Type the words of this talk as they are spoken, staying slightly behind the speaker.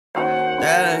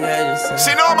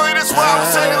See, normally this why I'm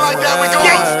saying it like that. We go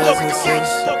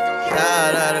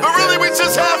but really we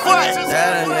just halfway.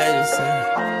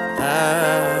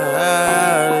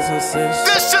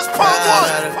 This just part one.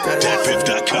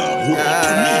 DatPiff.com world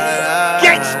premiere.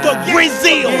 Gangsta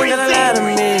Brazil. You ain't gonna lie to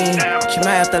me, but you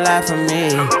might have to lie for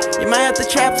me. You might have to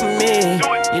trap for me.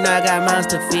 You know I got mouths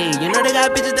to feed. You know they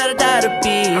got bitches that'll die to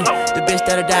be the bitch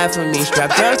that'll die for me.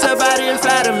 Strap girls to her body and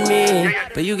fly to me,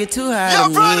 but you get too high to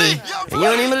me, and you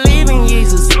don't even believe in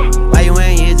Jesus. Why you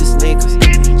wearing Jesus sneakers?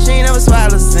 She ain't never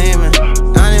swallowed semen.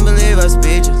 I don't even believe her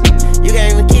speeches. You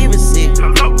can't even keep it secret.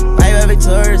 Why you have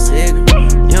Victoria's Secret?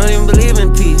 You don't even believe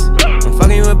in peace. I'm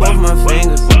fucking you with both my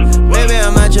fingers. Baby,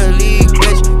 I'm out your league,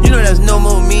 bitch. You know there's no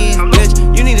more me's, bitch.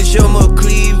 You need to show more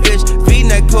cleavage.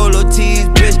 V-neck polo tees,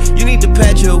 bitch. You need to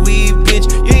patch your weave, bitch.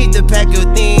 You need to pack your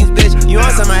things, bitch. You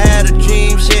want some I had a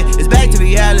dream, shit. It's back to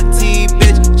reality,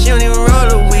 bitch. She don't even roll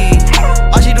a weed.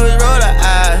 All she do is roll her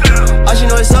eyes. All she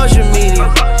know is social media.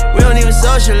 We don't even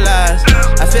socialize.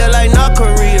 I feel like North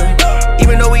Korea,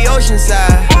 even though we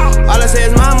oceanside. All I say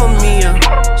is Mama Mia.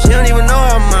 She don't even know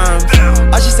her moms.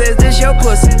 All she says is this your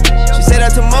pussy. She say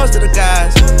that to most of the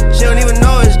guys. She don't even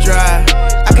know it's dry.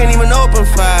 I can't even open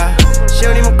fire. She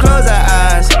don't even close her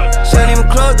eyes. She don't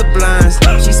even close the blinds.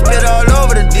 She spit all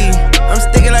over the D. I'm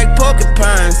sticking like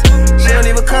porcupines. She don't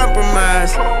even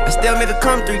compromise. I still make her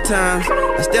come 3 times.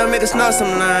 I still make her snort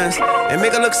some lines and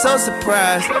make her look so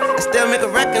surprised. I still make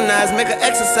her recognize, make her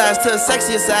exercise to a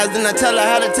sexier size. Then I tell her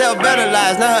how to tell better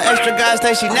lies. Now her extra guys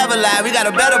think she never lied. We got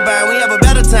a better bind, we have a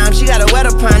better time. She got a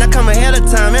wetter pine. I come ahead of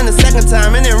time, and the second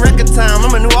time, and in record time.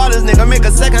 I'm a New Orleans nigga, make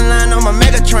a second line on my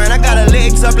Megatron. I got her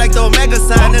legs up like the Omega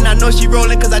sign. And I know she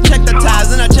rolling cause I check the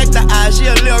ties and I check the eyes. She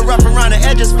a little rough around the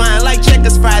edges, fine like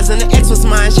checkers fries. And the ex was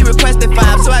mine, she requested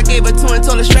 5, so I gave her 2 and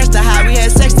told her stretch to high. We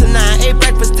had sex to 9, ate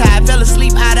breakfast tired, fell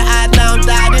asleep eye to eye, down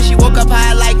died. Then she woke up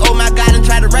high like oh my god and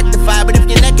tried to rectify. But if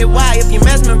you're naked, why? If you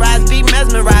mesmerized, be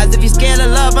mesmerized. If you scared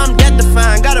of love, I'm dead to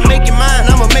find. Gotta make it mine,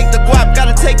 I'ma make the guap.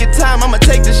 Gotta take your time, I'ma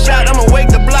take the shot. I'ma wake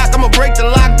the block, I'ma break the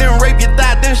lock, then rape your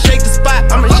thigh, then shake the spot.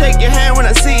 I'ma shake your hand when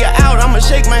I see you out. I'ma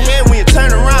shake my head when you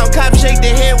turn around. Cops shake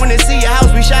their head when they see your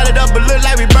house. We shot it up, but look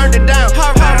like we burned it down.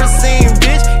 Horror scene,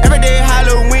 bitch. Every day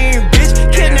Halloween, bitch.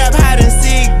 Kidnap, hide and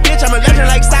seek, bitch. I'm a legend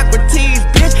like Socrates,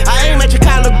 bitch. I aim at your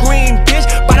collard green, bitch.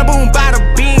 Bada boom, bada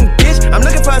beam, bitch. I'm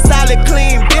looking for a solid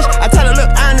clean, bitch. I tell her,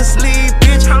 look honestly,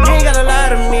 bitch. You ain't gotta lie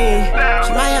to me.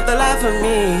 She might have to lie for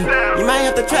me. You might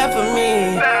have to trap for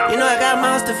me. You know I got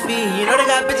mouths to feed. You know they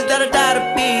got bitches that'll die to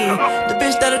be the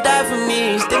bitch that'll die for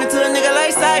me. Sticking to a nigga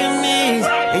like Siamese,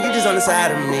 and you just on the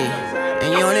side of me.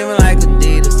 And you don't even like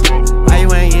Adidas. Why you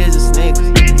wearing Jesus sneakers?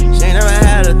 She ain't never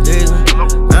had a threesome.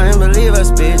 I don't even believe her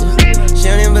speeches. She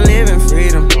don't even believe in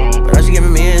freedom, but all she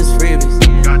giving me is freebies.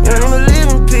 You don't even believe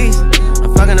in peace.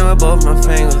 I'm fucking her with both my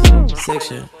fingers. Sick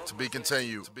shit. To be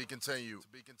continued. To be continued. To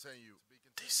be continued.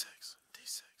 D6.